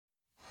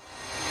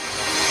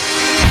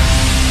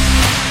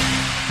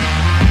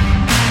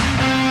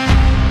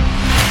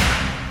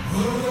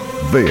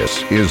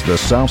This is the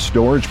Self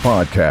Storage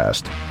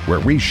Podcast, where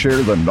we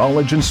share the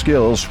knowledge and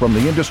skills from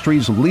the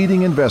industry's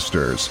leading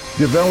investors,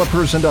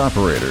 developers, and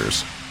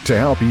operators to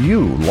help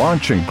you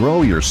launch and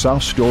grow your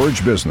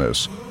self-storage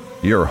business.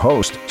 Your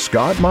host,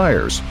 Scott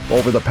Myers,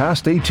 over the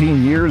past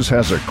 18 years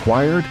has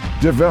acquired,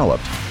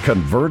 developed,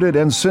 converted,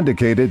 and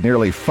syndicated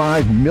nearly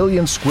 5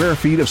 million square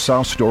feet of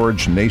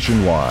self-storage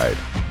nationwide.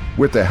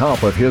 With the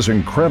help of his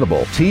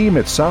incredible team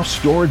at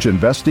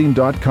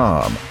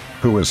selfstorageinvesting.com,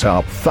 who has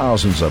helped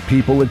thousands of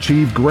people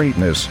achieve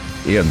greatness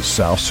in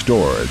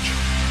self-storage.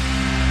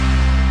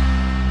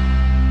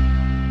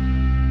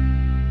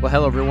 Well,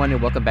 hello, everyone, and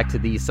welcome back to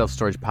the Self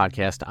Storage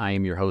Podcast. I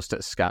am your host,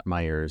 Scott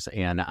Myers,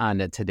 and on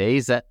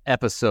today's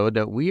episode,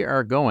 we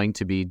are going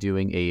to be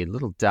doing a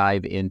little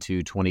dive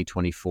into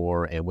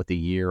 2024 and what the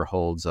year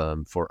holds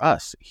for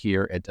us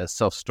here at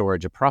Self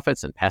Storage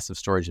Profits and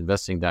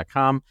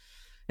PassiveStorageInvesting.com,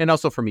 and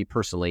also for me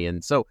personally.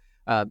 And so,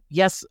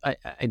 yes,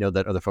 I know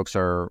that other folks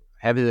are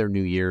having their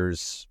New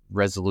Year's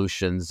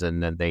resolutions,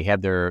 and then they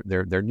have their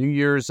New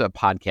Year's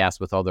podcast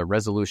with all their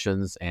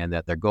resolutions and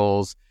their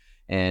goals.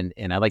 And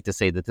I like to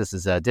say that this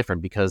is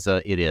different because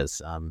it is,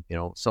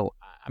 so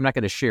I'm not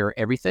going to share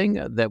everything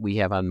that we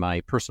have on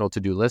my personal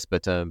to-do list,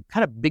 but kind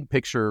of big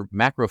picture,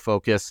 macro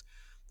focus,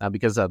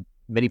 because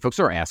many folks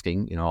are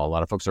asking, a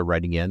lot of folks are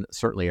writing in.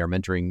 Certainly our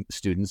mentoring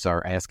students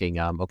are asking,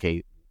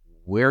 okay,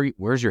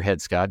 where's your head,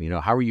 Scott?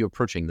 How are you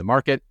approaching the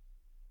market?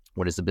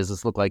 What does the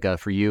business look like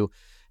for you?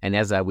 And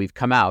as we've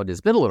come out,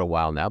 it's been a little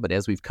while now, but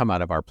as we've come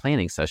out of our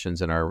planning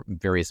sessions in our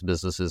various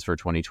businesses for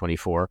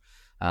 2024,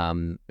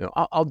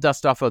 I'll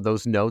dust off of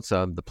those notes.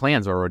 The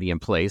plans are already in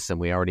place, and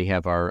we already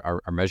have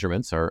our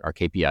measurements, our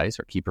KPIs,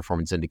 our key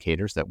performance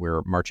indicators that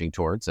we're marching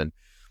towards. And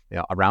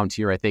around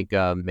here, I think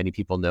many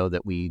people know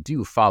that we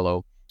do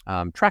follow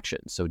Traction.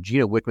 So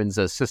Gino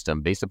Wickman's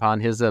system, based upon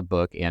his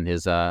book and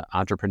his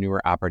Entrepreneur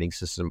Operating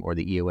System, or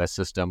the EOS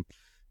system,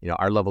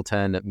 our level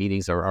 10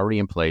 meetings are already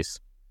in place.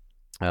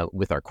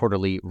 With our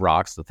quarterly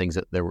rocks, the things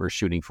that we're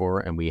shooting for,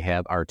 and we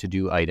have our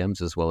to-do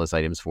items as well as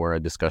items for a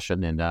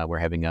discussion, and we're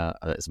having,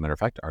 as a matter of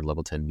fact, our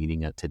level 10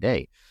 meeting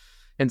today.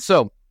 And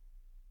so,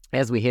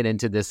 as we head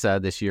into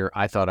this year,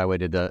 I thought I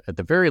would, at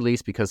the very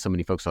least, because so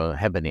many folks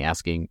have been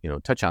asking,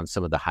 touch on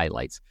some of the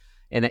highlights.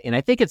 And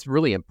I think it's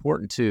really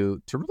important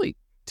to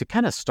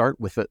kind of start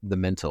with the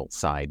mental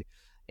side.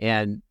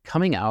 And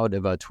coming out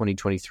of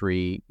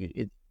 2023,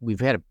 we've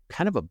had a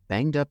kind of a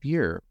banged up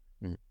year.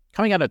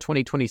 Coming out of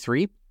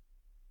 2023,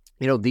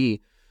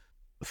 the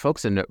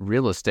folks in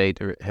real estate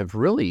have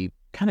really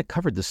kind of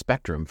covered the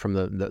spectrum from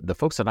the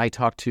folks that I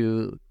talked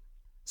to.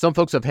 Some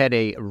folks have had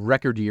a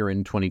record year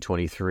in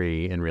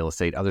 2023 in real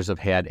estate. Others have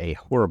had a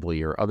horrible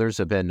year. Others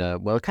have been,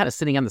 kind of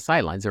sitting on the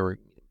sidelines. They were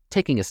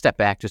taking a step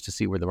back just to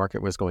see where the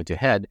market was going to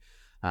head.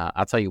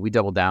 I'll tell you, we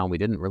doubled down. We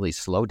didn't really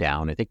slow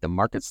down. I think the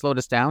market slowed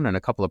us down on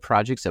a couple of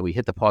projects that we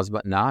hit the pause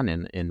button on,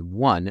 and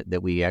one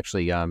that we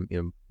actually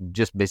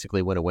just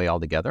basically went away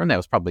altogether, and that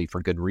was probably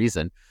for good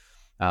reason.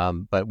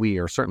 But we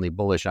are certainly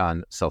bullish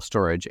on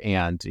self-storage.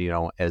 And,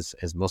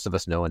 as most of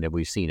us know and that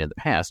we've seen in the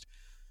past,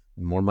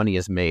 more money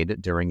is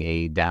made during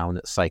a down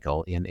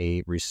cycle in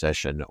a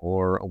recession,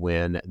 or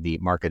when the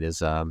market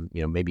is,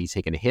 maybe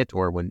taking a hit,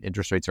 or when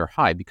interest rates are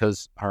high,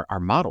 because our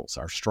models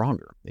are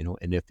stronger,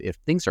 and if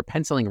things are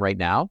penciling right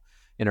now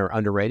in our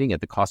underwriting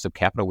at the cost of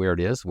capital where it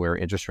is, where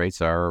interest rates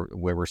are,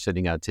 where we're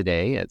sitting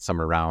today at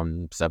somewhere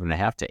around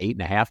 7.5 to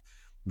 8.5,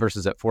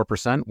 versus at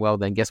 4%, well,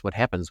 then guess what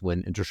happens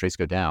when interest rates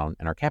go down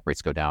and our cap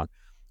rates go down?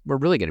 We're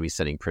really going to be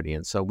sitting pretty.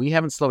 And so we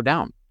haven't slowed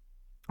down.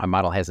 Our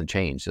model hasn't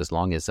changed. As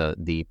long as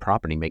the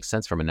property makes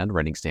sense from an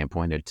underwriting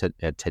standpoint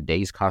at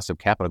today's cost of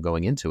capital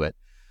going into it,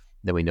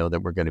 then we know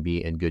that we're going to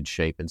be in good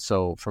shape. And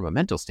so from a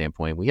mental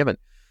standpoint, we haven't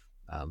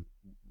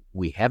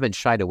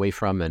shied away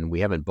from, and we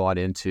haven't bought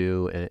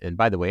into. And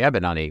by the way, I've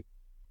been on a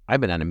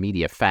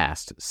media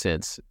fast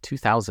since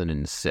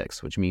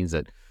 2006, which means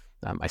that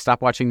I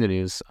stopped watching the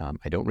news.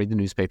 I don't read the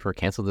newspaper,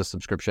 cancel the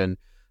subscription.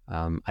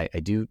 I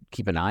do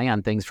keep an eye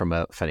on things from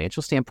a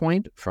financial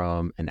standpoint,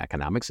 from an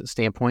economics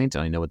standpoint,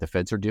 and I know what the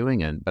feds are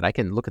doing, but I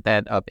can look at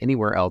that up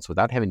anywhere else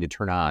without having to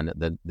turn on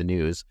the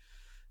news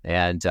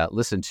and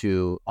listen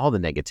to all the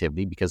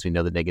negativity, because we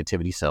know the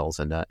negativity sells,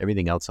 and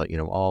everything else,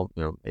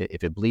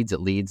 if it bleeds, it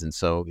leads. And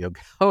so,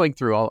 going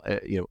through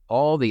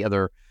all the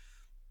other,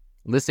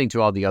 listening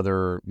to all the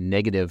other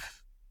negative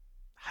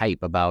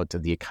hype about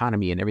the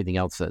economy and everything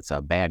else that's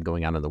bad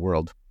going on in the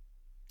world,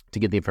 to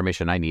get the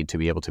information I need to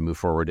be able to move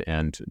forward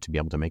and to be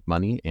able to make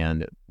money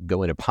and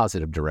go in a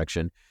positive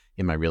direction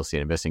in my real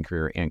estate investing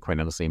career, and quite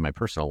honestly in my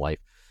personal life.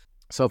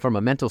 So from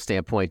a mental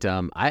standpoint,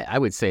 I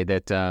would say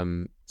that,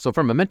 so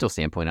from a mental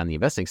standpoint on the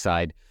investing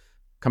side,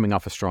 coming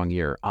off a strong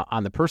year.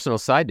 On the personal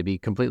side, to be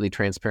completely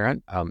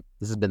transparent,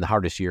 this has been the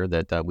hardest year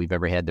that we've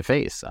ever had to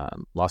face.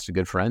 Lost a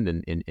good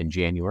friend in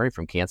January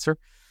from cancer.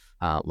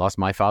 Lost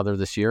my father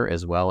this year,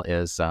 as well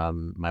as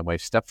my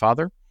wife's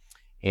stepfather,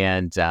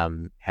 and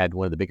had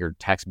one of the bigger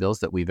tax bills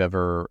that we've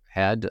ever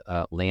had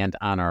land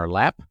on our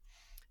lap.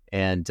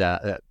 And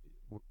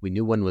we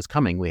knew one was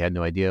coming. We had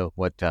no idea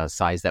what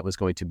size that was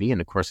going to be.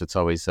 And of course, it's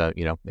always,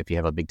 if you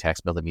have a big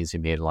tax bill, that means you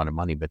made a lot of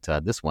money. But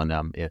this one,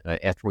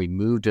 after we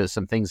moved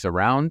some things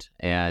around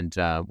and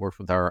worked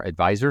with our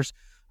advisors,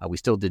 we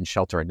still didn't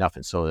shelter enough.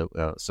 And so,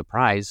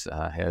 surprise,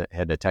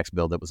 had a tax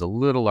bill that was a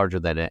little larger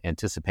than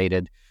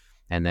anticipated.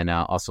 And then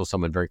also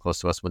someone very close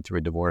to us went through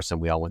a divorce,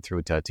 and we all went through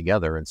it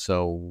together. And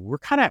so we're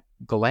kind of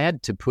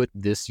glad to put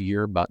this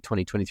year, about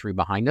 2023,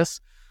 behind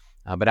us.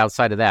 But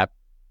outside of that,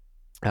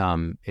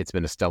 it's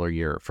been a stellar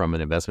year from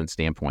an investment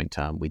standpoint.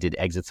 We did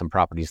exit some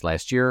properties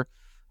last year.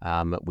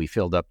 We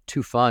filled up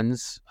 2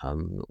 funds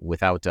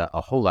without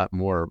a whole lot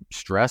more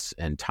stress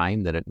and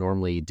time than it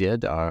normally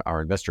did.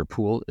 Our investor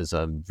pool is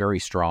very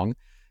strong,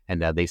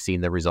 and they've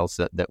seen the results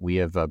that we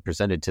have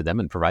presented to them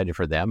and provided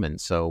for them.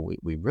 And so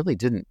we really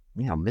didn't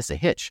miss a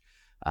hitch.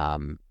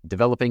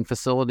 Developing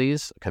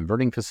facilities,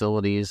 converting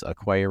facilities,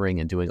 acquiring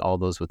and doing all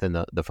those within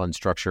the fund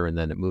structure, and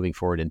then moving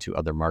forward into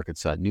other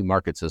markets, new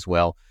markets as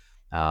well.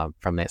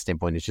 From that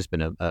standpoint, it's just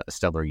been a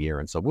stellar year.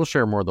 And so we'll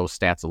share more of those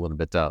stats a little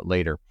bit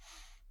later.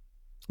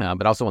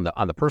 But also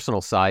on the personal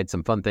side,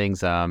 some fun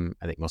things. I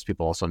think most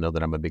people also know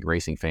that I'm a big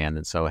racing fan.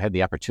 And so I had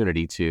the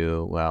opportunity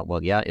to,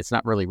 it's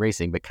not really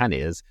racing, but kind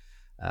of is.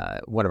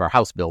 One of our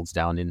house builds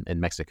down in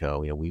Mexico.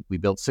 We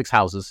built 6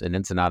 houses in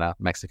Ensenada,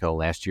 Mexico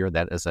last year.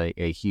 That is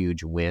a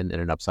huge win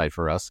and an upside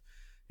for us.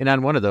 And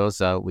on one of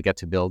those, we got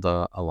to build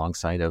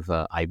alongside of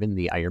Ivan,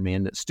 the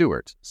Ironman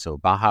Stewart. So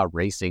Baja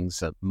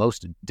Racing's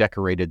most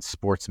decorated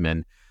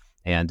sportsman.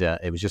 And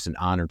it was just an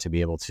honor to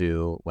be able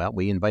to,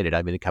 we invited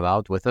Ivan to come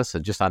out with us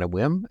just on a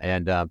whim,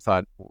 and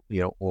thought,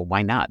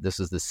 why not? This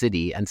is the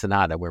city,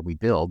 Ensenada, where we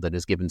build, that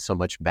has given so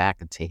much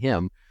back to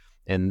him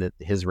in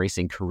his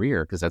racing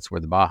career, because that's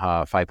where the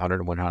Baja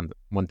 500 and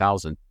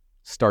 1000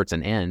 starts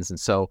and ends. And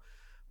so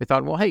we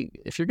thought, well, hey,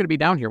 if you're going to be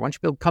down here, why don't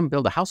you come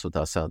build a house with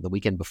us the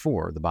weekend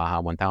before the Baja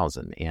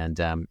 1000?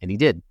 And he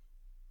did.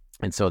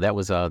 And so that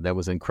was an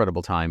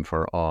incredible time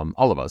for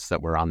all of us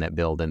that were on that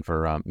build, and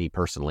for me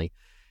personally.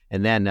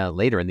 And then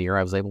later in the year,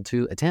 I was able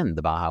to attend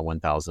the Baja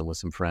 1000 with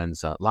some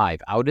friends live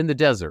out in the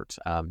desert,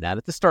 not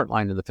at the start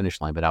line or the finish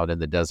line, but out in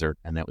the desert.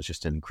 And that was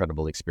just an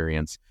incredible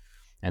experience.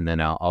 And then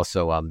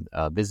also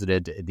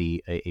visited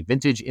a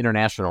vintage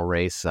international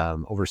race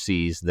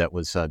overseas that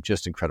was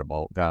just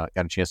incredible. Got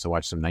a chance to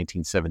watch some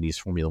 1970s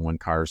Formula One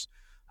cars,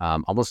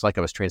 almost like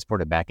I was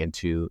transported back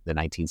into the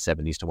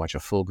 1970s to watch a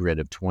full grid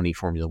of 20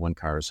 Formula One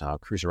cars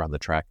cruise around the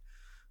track.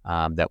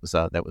 That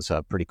was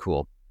pretty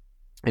cool.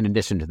 In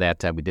addition to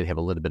that, we did have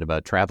a little bit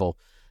of travel,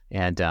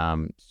 and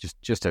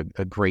just a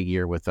great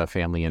year with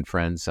family and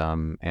friends,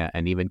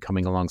 and even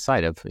coming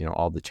alongside of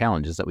all the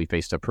challenges that we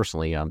faced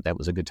personally. That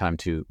was a good time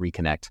to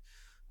reconnect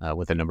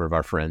with a number of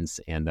our friends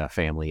and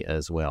family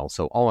as well.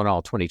 So all in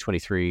all,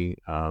 2023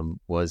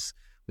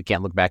 we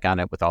can't look back on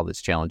it with all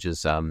its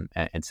challenges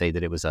and say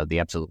that it was the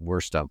absolute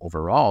worst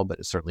overall, but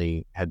it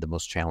certainly had the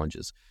most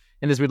challenges.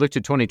 And as we look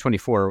to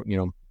 2024,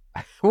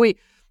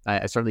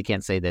 I certainly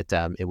can't say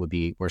that it would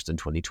be worse than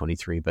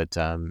 2023, but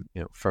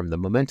from the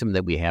momentum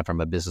that we have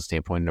from a business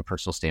standpoint and a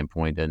personal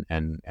standpoint,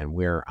 and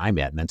where I'm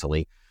at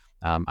mentally,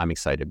 I'm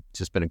excited. It's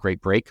just been a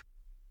great break.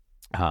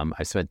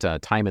 I spent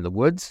time in the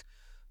woods,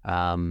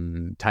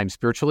 time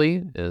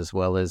spiritually, as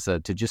well as to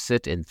just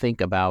sit and think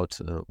about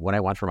what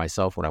I want for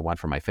myself, what I want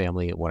for my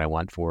family, what I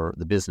want for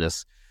the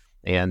business.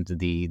 And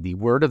the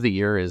word of the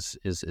year is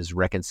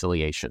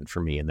reconciliation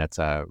for me, and that's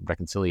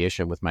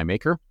reconciliation with my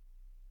Maker,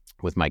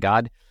 with my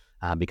God.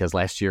 Because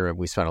last year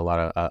we spent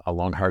a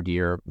long, hard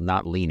year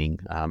not leaning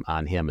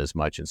on Him as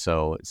much. And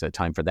so it's a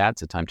time for that.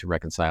 It's a time to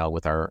reconcile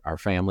with our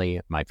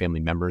family, my family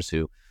members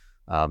who,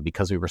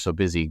 because we were so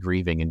busy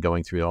grieving and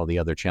going through all the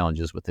other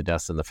challenges with the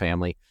deaths in the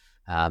family,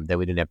 that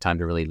we didn't have time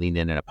to really lean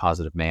in a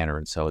positive manner.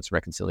 And so it's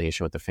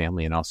reconciliation with the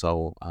family, and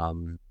also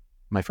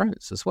my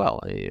friends as well.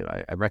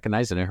 I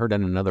recognize, and I heard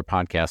on another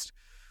podcast,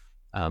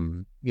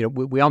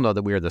 we all know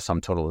that we are the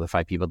sum total of the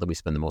 5 people that we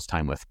spend the most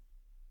time with.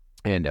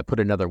 And put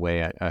another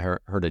way, I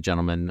heard a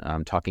gentleman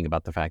talking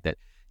about the fact that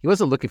he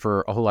wasn't looking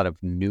for a whole lot of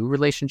new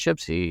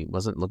relationships. He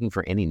wasn't looking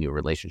for any new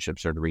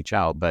relationships or to reach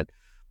out, but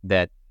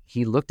that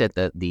he looked at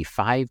the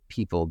 5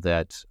 people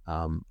that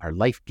are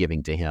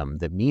life-giving to him,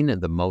 that mean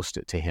the most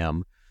to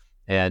him,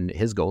 and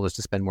his goal is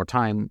to spend more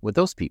time with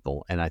those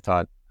people. And I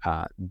thought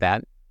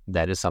that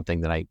is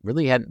something that I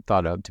really hadn't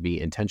thought of to be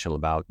intentional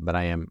about, but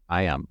I'm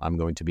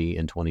going to be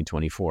in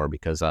 2024,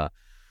 because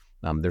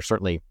there's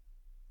certainly,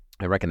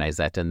 I recognize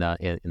that in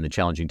the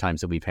challenging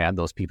times that we've had,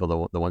 those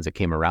people, the ones that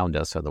came around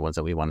us, are the ones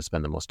that we want to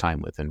spend the most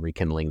time with, and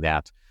rekindling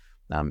that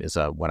is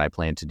what I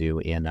plan to do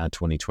in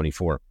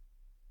 2024.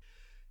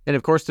 And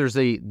of course, there's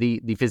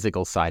the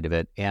physical side of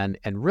it, and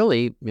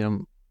really,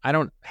 I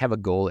don't have a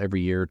goal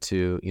every year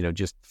to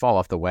just fall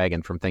off the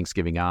wagon from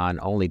Thanksgiving on,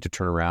 only to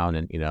turn around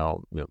and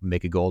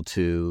make a goal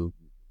to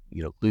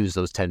lose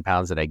those 10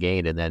 pounds that I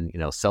gained and then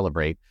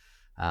celebrate.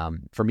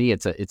 For me,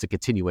 it's a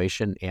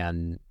continuation,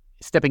 and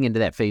stepping into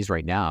that phase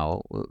right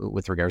now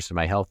with regards to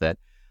my health, that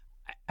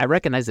I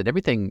recognize that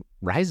everything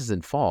rises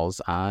and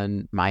falls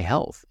on my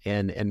health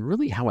and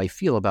really how I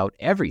feel about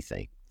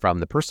everything. from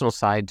the personal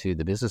side to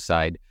the business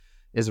side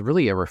is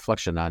really a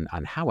reflection on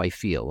how I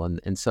feel.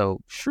 And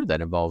so sure,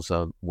 that involves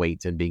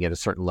weight and being at a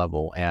certain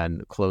level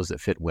and clothes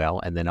that fit well.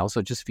 And then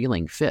also just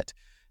feeling fit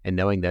and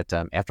knowing that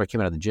after I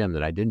came out of the gym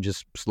that I didn't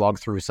just slog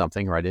through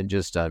something, or I didn't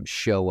just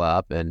show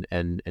up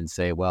and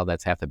say, well,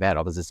 that's half the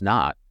battle, because it's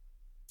not,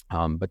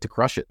 but to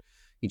crush it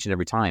each and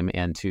every time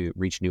and to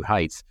reach new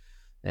heights.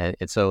 And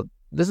so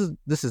this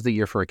is the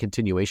year for a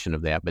continuation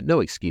of that, but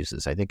no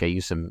excuses. I think I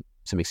used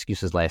some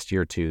excuses last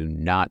year to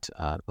not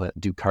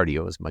do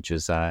cardio as much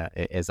as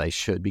I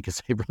should,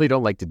 because I really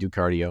don't like to do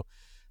cardio.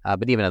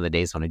 But even on the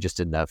days when I just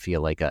didn't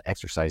feel like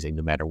exercising,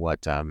 no matter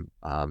what,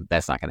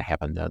 that's not going to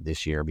happen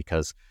this year,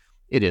 because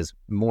it is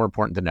more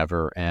important than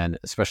ever. And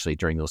especially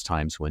during those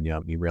times when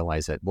you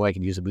realize that, boy, I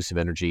can use a boost of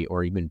energy,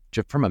 or even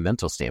just from a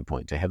mental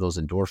standpoint, to have those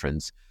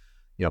endorphins,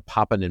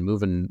 popping and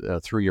moving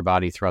through your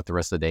body throughout the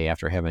rest of the day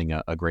after having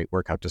a great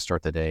workout to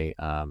start the day.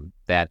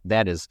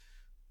 That is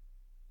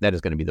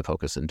going to be the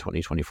focus in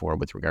 2024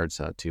 with regards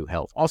to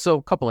health. Also,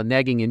 a couple of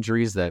nagging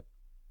injuries that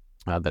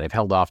I've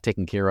held off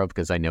taking care of,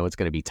 because I know it's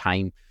going to be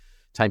time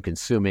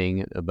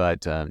consuming,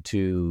 but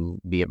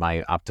to be at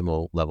my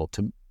optimal level,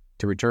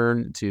 to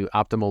return to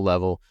optimal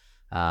level,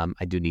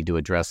 I do need to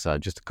address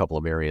just a couple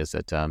of areas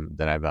that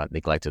I've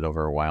neglected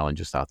over a while, and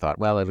just thought,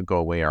 well, it'll go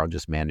away, or I'll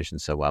just manage.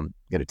 And so I'm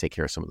going to take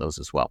care of some of those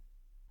as well.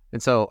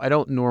 And so I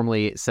don't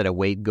normally set a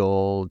weight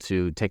goal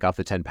to take off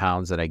the 10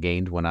 pounds that I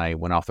gained when I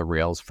went off the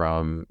rails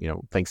from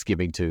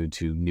Thanksgiving to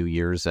New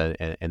Year's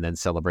and then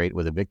celebrate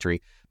with a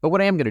victory. But what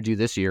I am going to do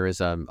this year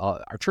is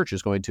our church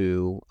is going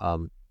to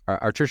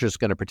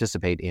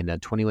participate in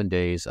 21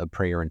 days of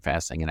prayer and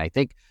fasting. And I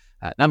think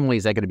not only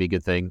is that going to be a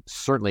good thing,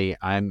 certainly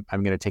I'm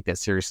going to take that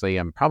seriously.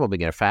 I'm probably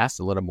going to fast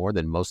a little more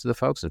than most of the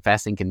folks. And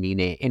fasting can mean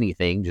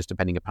anything, just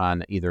depending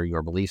upon either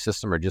your belief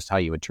system or just how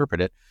you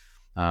interpret it.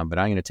 But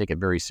I'm going to take it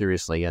very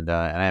seriously, and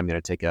I'm going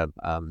to take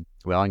I'm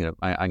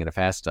going to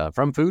fast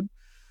from food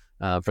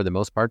for the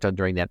most part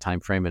during that time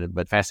frame.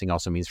 But fasting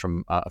also means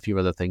from a few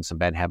other things, some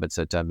bad habits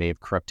that may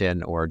have crept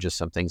in, or just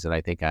some things that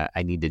I think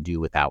I need to do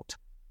without.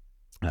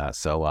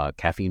 So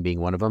caffeine being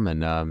one of them,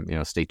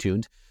 and stay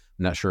tuned.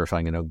 I'm not sure if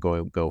I'm going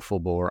to go full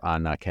bore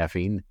on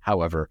caffeine.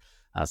 However,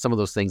 some of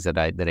those things that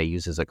I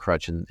use as a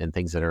crutch and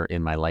things that are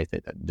in my life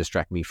that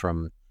distract me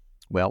from,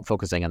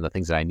 focusing on the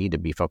things that I need to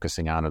be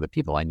focusing on, or the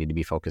people I need to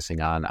be focusing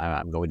on,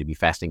 I'm going to be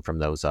fasting from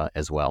those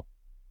as well.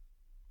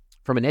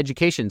 From an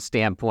education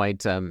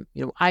standpoint,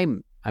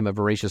 I'm a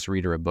voracious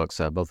reader of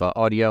books, both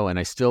audio, and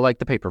I still like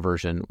the paper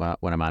version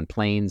when I'm on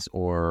planes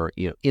or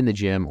in the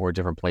gym or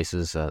different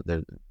places.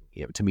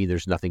 To me,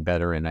 there's nothing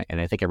better, and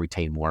I think I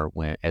retain more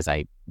as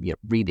I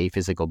read a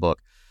physical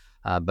book.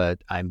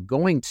 But I'm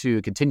going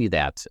to continue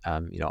that.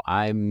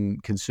 I'm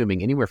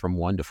consuming anywhere from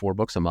 1 to 4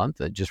 books a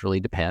month. It just really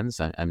depends.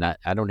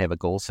 I don't have a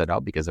goal set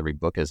out, because every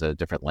book is a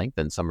different length,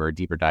 and some are a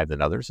deeper dive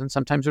than others, and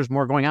sometimes there's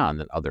more going on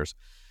than others.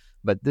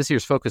 But this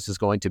year's focus is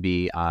going to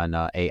be on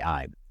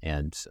AI,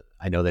 and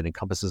I know that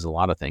encompasses a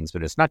lot of things,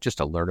 but it's not just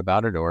to learn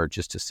about it or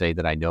just to say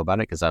that I know about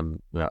it, because I'm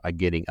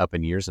getting up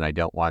in years, and I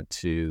don't want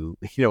to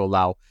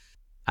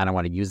I don't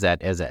want to use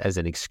that as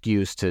an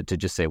excuse to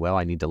just say, well,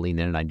 I need to lean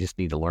in and I just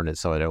need to learn it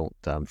so I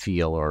don't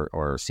feel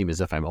or seem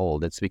as if I'm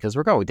old. It's because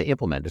we're going to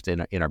implement it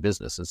in our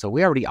business. And so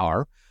we already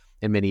are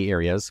in many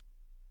areas,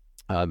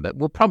 but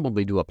we'll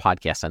probably do a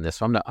podcast on this.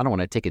 So I don't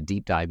want to take a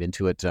deep dive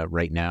into it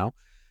right now.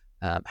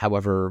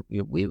 However,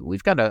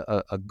 we've got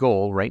a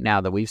goal right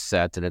now that we've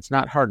set, and it's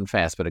not hard and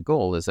fast, but a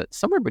goal is that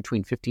somewhere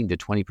between 15 to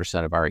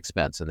 20% of our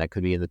expense, and that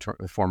could be in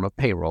the form of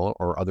payroll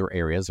or other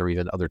areas or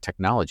even other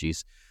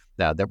technologies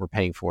that we're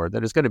paying for,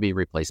 that is going to be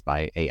replaced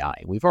by AI.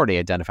 We've already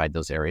identified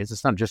those areas.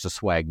 It's not just a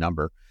swag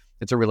number.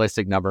 It's a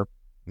realistic number.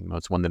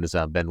 It's one that has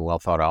been well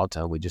thought out.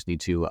 We just need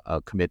to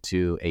commit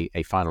to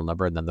a final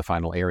number and then the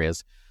final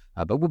areas.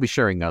 But we'll be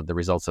sharing the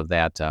results of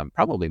that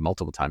probably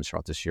multiple times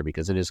throughout this year,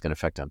 because it is going to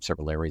affect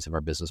several areas of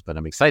our business. But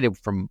I'm excited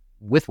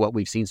with what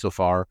we've seen so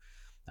far,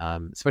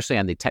 especially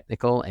on the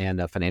technical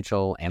and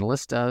financial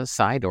analyst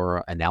side,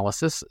 or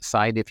analysis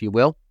side, if you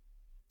will.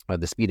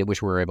 The speed at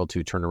which we're able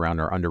to turn around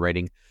our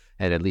underwriting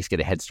and at least get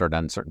a head start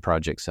on certain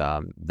projects,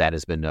 that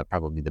has been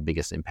probably the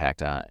biggest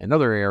impact in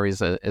other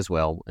areas as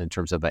well, in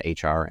terms of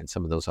HR and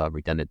some of those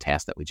redundant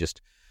tasks that we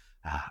just,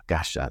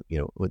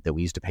 that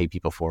we used to pay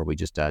people for. We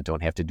just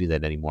don't have to do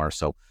that anymore.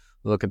 So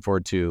looking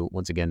forward to,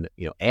 once again,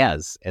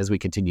 as we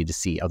continue to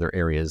see other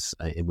areas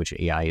in which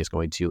AI is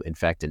going to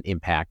infect and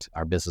impact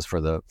our business for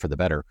the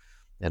better.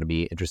 It'll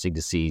be interesting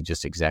to see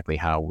just exactly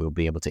how we'll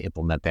be able to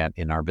implement that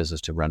in our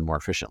business to run more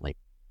efficiently.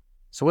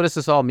 So what does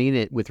this all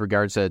mean with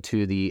regards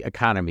to the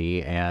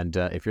economy? And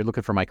if you're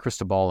looking for my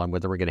crystal ball on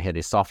whether we're going to hit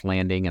a soft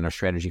landing and a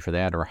strategy for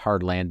that, or a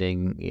hard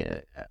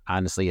landing,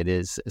 honestly, it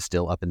is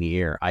still up in the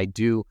air.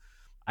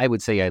 I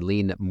would say I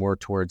lean more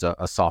towards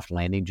a soft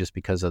landing, just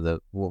because of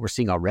what we're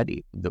seeing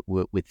already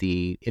with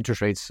the interest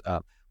rates.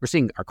 We're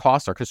seeing our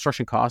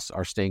construction costs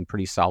are staying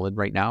pretty solid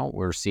right now.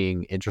 We're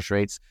seeing interest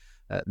rates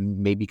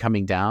maybe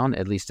coming down,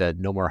 at least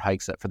no more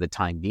hikes for the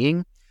time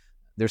being.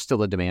 There's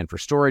still a demand for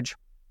storage.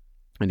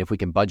 And if we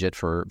can budget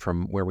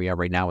from where we are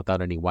right now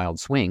without any wild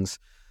swings,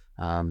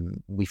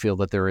 we feel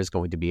that there is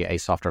going to be a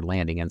softer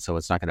landing, and so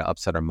it's not going to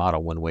upset our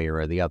model one way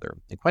or the other.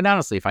 And quite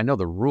honestly, if I know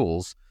the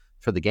rules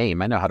for the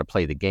game, I know how to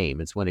play the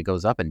game. It's when it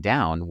goes up and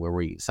down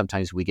where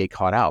sometimes we get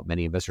caught out.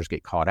 Many investors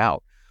get caught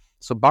out.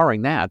 So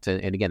barring that,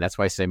 and again, that's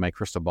why I say my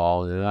crystal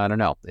ball, I don't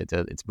know.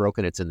 It's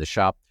broken. It's in the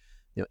shop.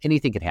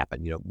 Anything can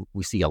happen.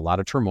 We see a lot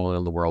of turmoil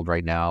in the world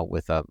right now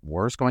with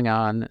wars going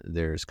on.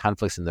 There's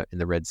conflicts in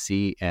the Red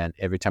Sea, and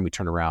every time we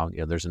turn around,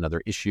 there's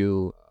another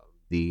issue,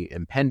 the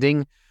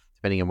impending,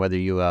 depending on whether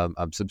you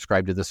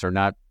subscribe to this or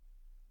not,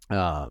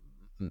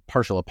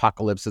 partial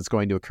apocalypse that's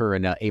going to occur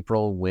in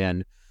April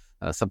when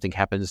something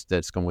happens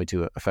that's going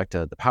to affect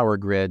the power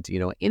grid.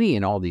 Any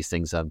and all these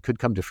things could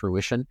come to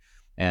fruition,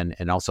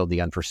 and also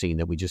the unforeseen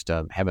that we just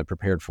haven't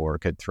prepared for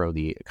could throw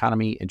the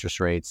economy, interest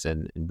rates,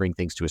 and bring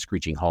things to a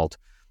screeching halt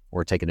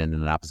or take it in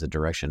an opposite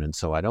direction. And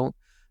so I don't,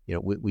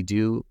 we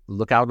do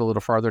look out a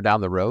little farther down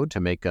the road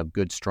to make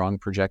good, strong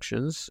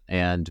projections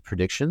and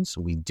predictions.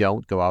 We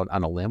don't go out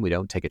on a limb. We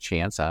don't take a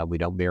chance. We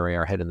don't bury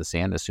our head in the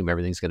sand and assume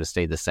everything's going to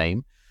stay the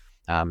same.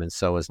 And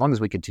so as long as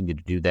we continue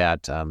to do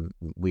that,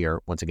 we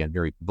are, once again,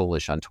 very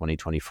bullish on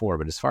 2024.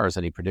 But as far as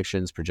any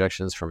predictions,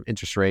 projections from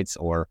interest rates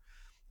or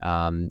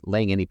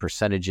laying any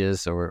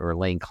percentages or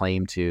laying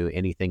claim to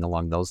anything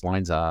along those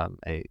lines,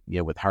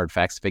 with hard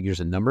facts, figures,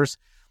 and numbers,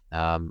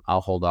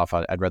 I'll hold off.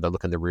 I'd rather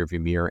look in the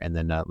rearview mirror and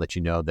then let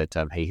you know that,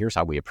 hey, here's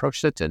how we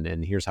approached it,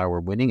 and here's how we're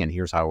winning, and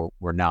here's how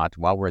we're not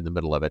while we're in the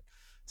middle of it.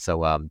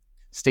 So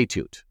stay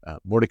tuned.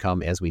 More to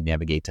come as we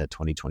navigate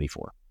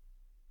 2024.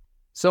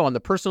 So on the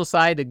personal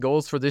side, the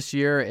goals for this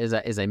year,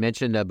 as I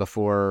mentioned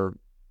before,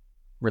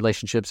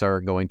 relationships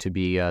are going to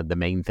be the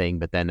main thing.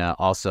 But then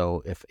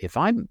also, if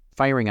I'm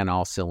firing on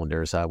all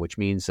cylinders, which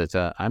means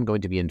that I'm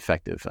going to be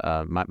effective.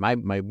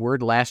 My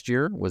word last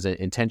year was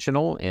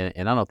intentional,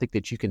 and I don't think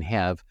that you can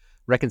have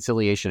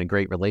reconciliation and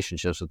great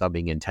relationships without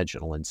being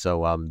intentional. And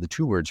so the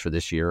two words for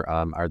this year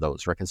are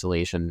those: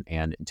 reconciliation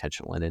and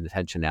intentional, and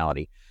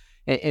intentionality.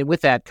 And with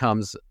that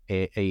comes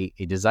a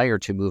desire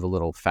to move a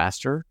little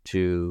faster,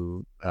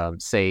 to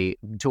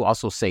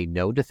also say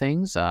no to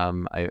things.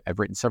 I've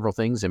written several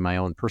things in my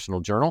own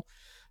personal journal,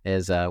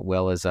 as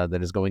well as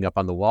that is going up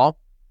on the wall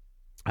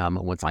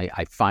once I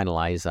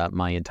finalize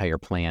my entire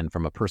plan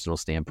from a personal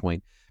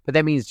standpoint. But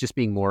that means just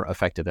being more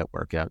effective at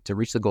work to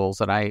reach the goals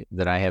that I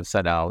have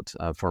set out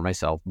for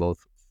myself,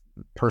 both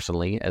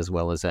personally as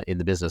well as in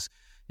the business.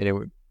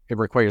 And it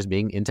requires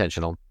being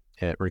intentional.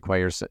 It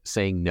requires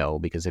saying no,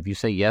 because if you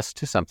say yes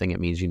to something, it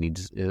means you need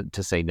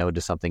to say no to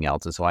something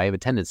else. And so I have a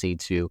tendency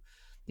to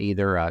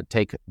either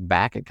take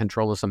back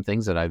control of some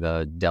things that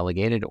I've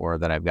delegated, or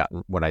that I've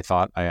gotten what I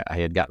thought I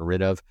had gotten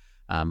rid of.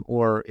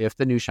 Or if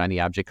the new shiny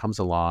object comes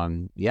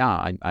along,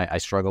 I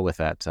struggle with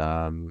that.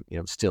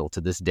 Still to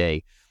this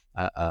day,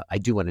 I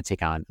do want to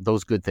take on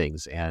those good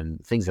things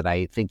and things that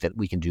I think that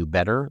we can do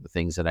better, the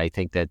things that I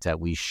think that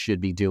we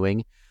should be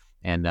doing.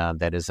 And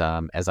that is,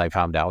 as I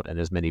found out, and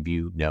as many of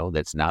you know,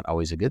 that's not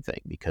always a good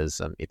thing, because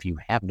if you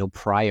have no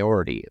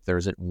priority, if there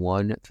isn't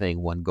one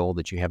thing, one goal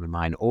that you have in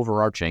mind,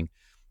 overarching,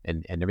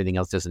 and everything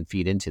else doesn't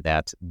feed into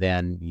that,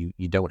 then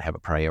you don't have a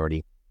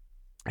priority.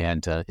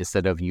 And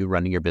instead of you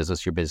running your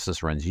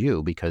business runs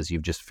you, because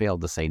you've just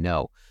failed to say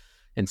no.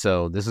 And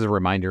so this is a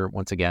reminder,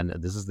 once again,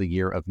 this is the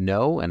year of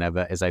no. And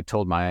as I've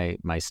told my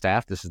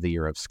staff, this is the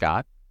year of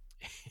Scott.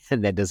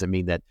 And that doesn't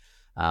mean that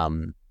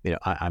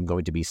I'm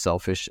going to be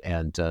selfish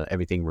and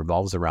everything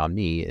revolves around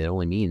me. It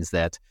only means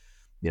that,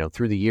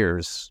 through the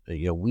years,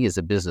 we as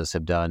a business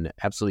have done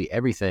absolutely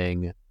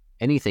anything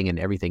and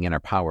everything in our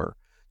power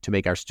to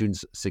make our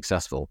students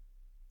successful.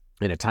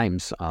 And at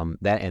times,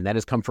 that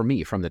has come from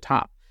me, from the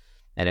top.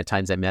 And at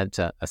times that meant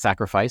a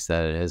sacrifice.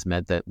 That has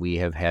meant that we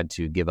have had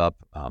to give up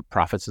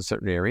profits in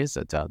certain areas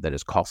that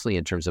is costly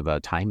in terms of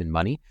time and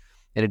money.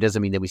 And it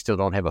doesn't mean that we still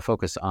don't have a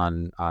focus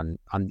on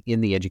in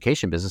the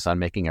education business on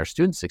making our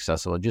students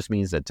successful. It just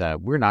means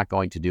that we're not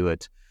going to do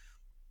it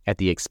at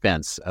the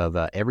expense of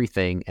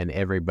everything and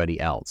everybody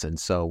else. And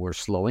so we're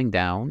slowing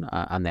down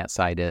on that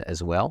side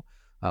as well.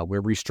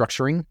 We're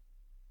restructuring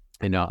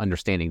and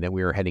understanding that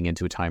we are heading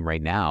into a time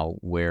right now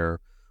where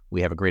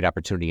we have a great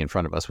opportunity in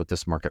front of us with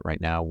this market right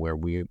now, where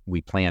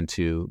we plan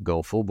to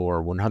go full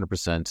bore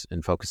 100%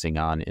 in focusing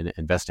on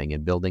investing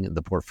and building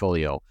the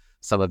portfolio.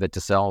 Some of it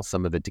to sell,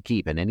 some of it to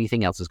keep, and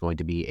anything else is going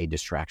to be a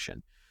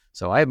distraction.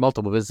 So I have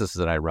multiple businesses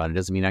that I run. It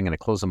doesn't mean I'm going to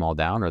close them all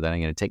down or that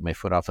I'm going to take my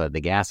foot off of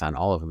the gas on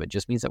all of them. It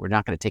just means that we're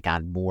not going to take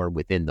on more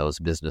within those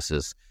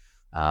businesses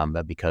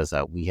because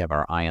we have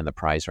our eye on the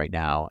prize right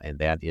now, and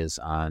that is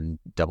on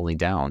doubling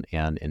down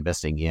and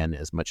investing in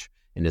as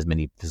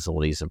many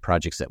facilities and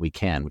projects that we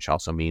can, which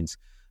also means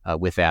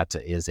with that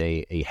is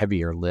a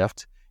heavier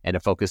lift and a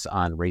focus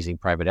on raising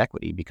private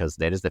equity, because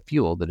that is the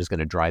fuel that is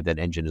going to drive that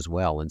engine as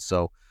well. And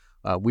so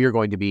we are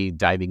going to be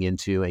diving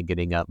into and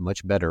getting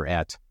much better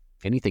at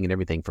anything and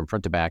everything from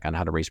front to back on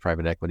how to raise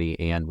private equity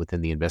and within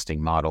the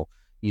investing model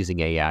using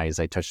AI, as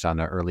I touched on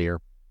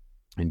earlier,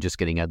 and just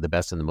getting the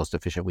best and the most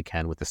efficient we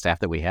can with the staff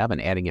that we have and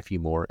adding a few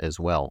more as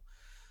well.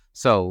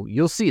 So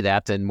you'll see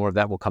that, and more of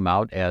that will come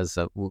out as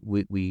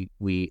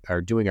we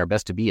are doing our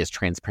best to be as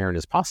transparent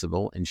as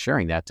possible in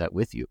sharing that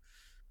with you.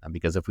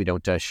 Because if we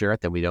don't share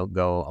it, then we don't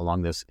go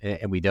along this,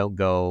 and we don't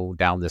go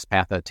down this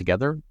path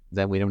together,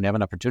 then we don't have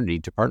an opportunity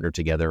to partner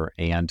together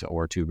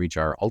or to reach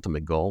our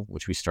ultimate goal,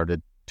 which we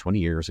started 20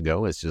 years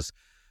ago, is just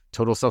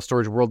total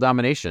self-storage world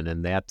domination.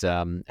 And that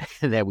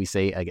that we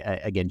say,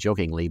 again,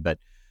 jokingly, but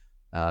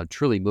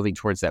truly moving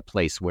towards that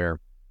place where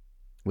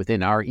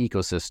within our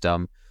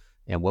ecosystem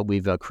and what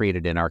we've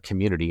created in our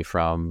community,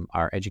 from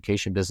our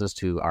education business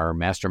to our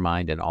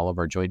mastermind and all of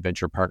our joint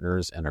venture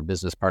partners and our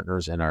business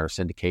partners and our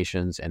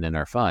syndications and in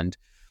our fund,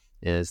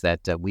 is that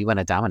we want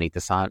to dominate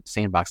the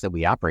sandbox that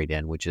we operate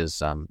in, which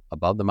is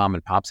above the mom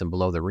and pops and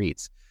below the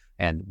REITs.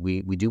 And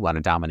we do want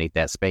to dominate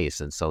that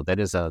space. And so that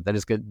has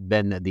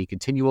been the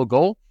continual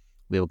goal.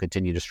 We will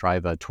continue to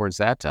strive towards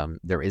that.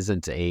 There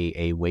isn't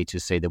a way to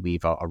say that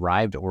we've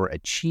arrived or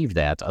achieved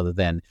that, other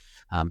than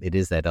it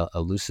is that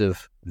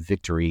elusive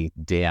victory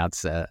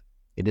dance.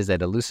 It is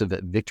that elusive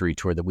victory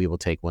tour that we will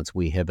take once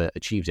we have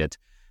achieved it.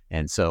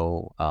 And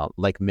so,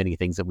 like many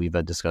things that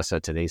we've discussed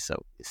today,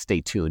 so stay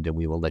tuned, and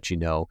we will let you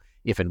know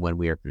if and when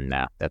we are.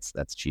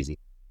 That's cheesy.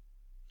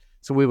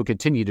 So we will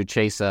continue to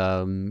chase,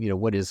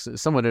 what is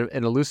somewhat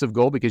an elusive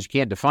goal, because you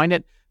can't define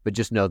it. But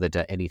just know that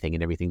anything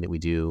and everything that we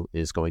do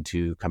is going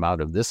to come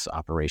out of this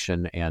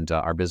operation and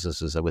our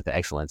businesses with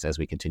excellence as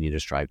we continue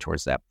to strive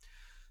towards that.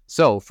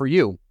 So for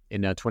you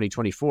in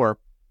 2024,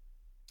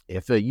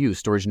 if you,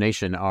 Storage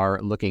Nation,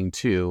 are looking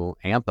to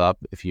amp up,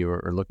 if you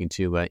are looking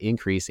to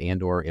increase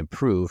and or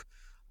improve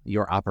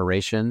your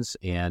operations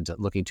and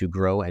looking to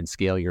grow and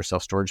scale your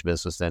self-storage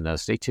business, then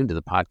stay tuned to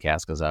the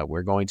podcast, because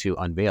we're going to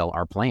unveil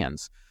our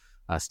plans.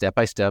 Step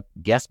by step,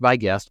 guest by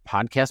guest,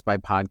 podcast by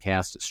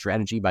podcast,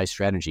 strategy by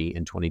strategy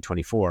in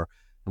 2024.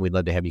 And we'd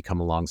love to have you come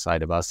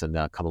alongside of us and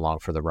come along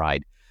for the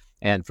ride.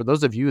 And for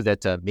those of you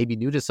that may be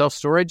new to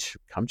self-storage,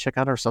 come check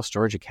out our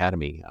Self-Storage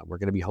Academy. We're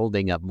going to be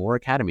holding up more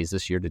academies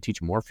this year to teach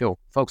more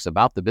folks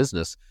about the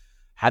business,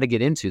 how to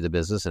get into the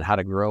business, and how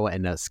to grow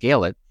and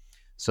scale it,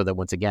 so that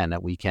once again,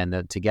 we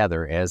can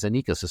together as an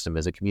ecosystem,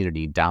 as a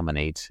community,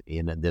 dominate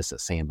in this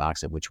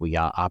sandbox in which we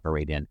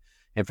operate in.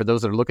 And for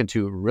those that are looking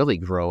to really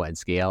grow and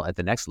scale at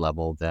the next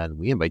level, then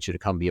we invite you to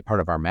come be a part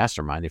of our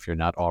mastermind if you're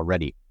not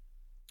already.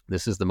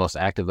 This is the most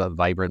active,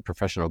 vibrant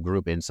professional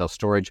group in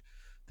self-storage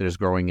that is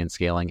growing and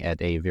scaling at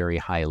a very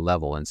high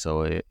level. And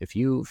so if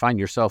you find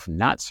yourself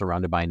not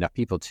surrounded by enough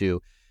people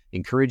to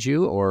encourage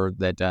you, or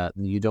that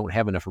you don't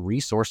have enough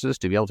resources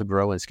to be able to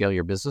grow and scale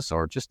your business,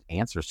 or just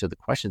answers to the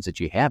questions that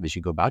you have as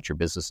you go about your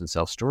business in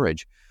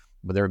self-storage,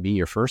 whether it be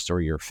your first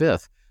or your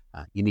fifth,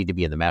 you need to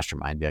be in the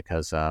mastermind,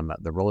 because the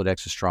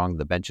Rolodex is strong,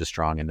 the bench is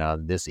strong,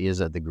 and this is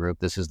the group,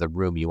 this is the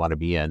room you want to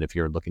be in if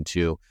you're looking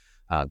to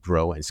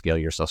grow and scale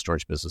your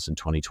self-storage business in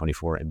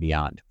 2024 and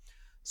beyond.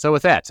 So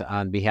with that,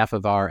 on behalf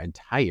of our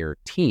entire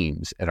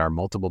teams at our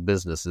multiple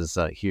businesses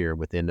here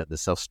within the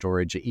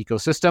self-storage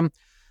ecosystem,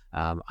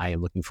 I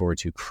am looking forward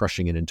to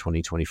crushing it in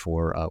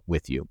 2024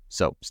 with you.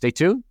 So stay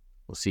tuned.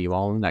 We'll see you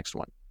all in the next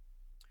one.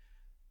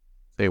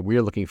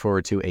 We're looking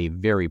forward to a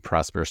very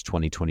prosperous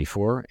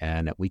 2024,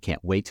 and we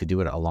can't wait to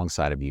do it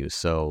alongside of you.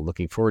 So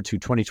looking forward to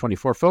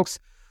 2024, folks.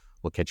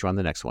 We'll catch you on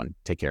the next one.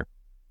 Take care.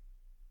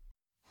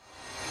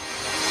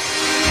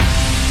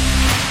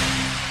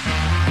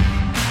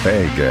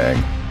 Hey,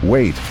 gang.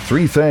 Wait,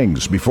 3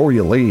 things before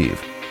you leave.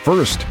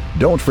 First,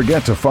 don't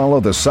forget to follow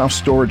the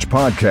Self-Storage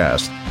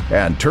Podcast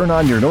and turn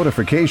on your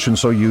notifications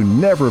so you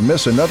never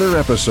miss another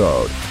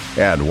episode.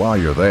 And while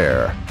you're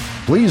there,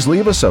 please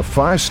leave us a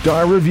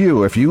 5-star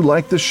review if you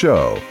like the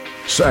show.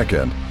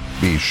 Second,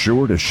 be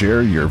sure to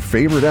share your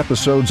favorite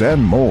episodes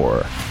and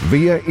more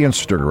via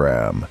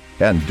Instagram.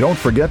 And don't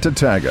forget to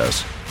tag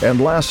us.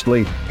 And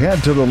lastly,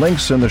 head to the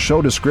links in the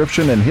show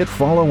description and hit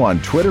follow on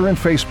Twitter and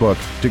Facebook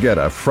to get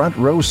a front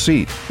row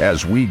seat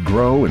as we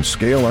grow and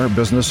scale our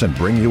business and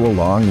bring you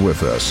along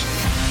with us.